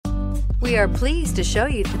We are pleased to show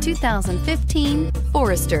you the 2015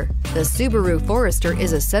 Forester. The Subaru Forester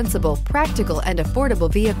is a sensible, practical, and affordable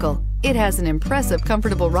vehicle. It has an impressive,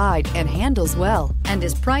 comfortable ride and handles well and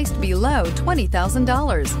is priced below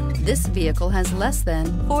 $20,000. This vehicle has less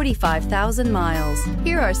than 45,000 miles.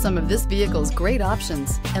 Here are some of this vehicle's great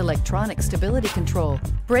options: electronic stability control,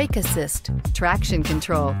 brake assist, traction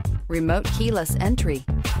control, remote keyless entry,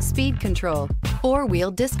 speed control, four-wheel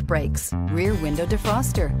disc brakes, rear window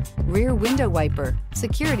defroster, rear window wiper,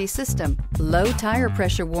 security system, low tire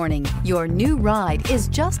pressure warning. Your new ride is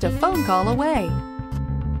just a phone call away.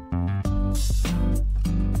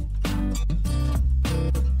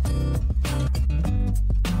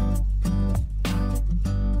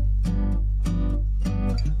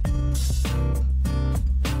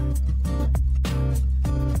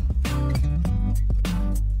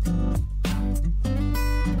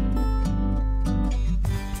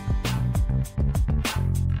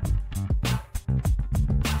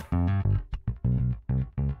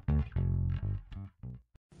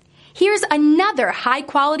 Here's another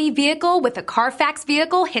high-quality vehicle with a Carfax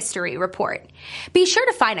Vehicle History Report. Be sure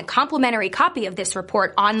to find a complimentary copy of this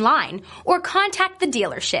report online or contact the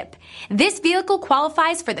dealership. This vehicle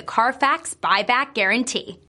qualifies for the Carfax Buyback Guarantee.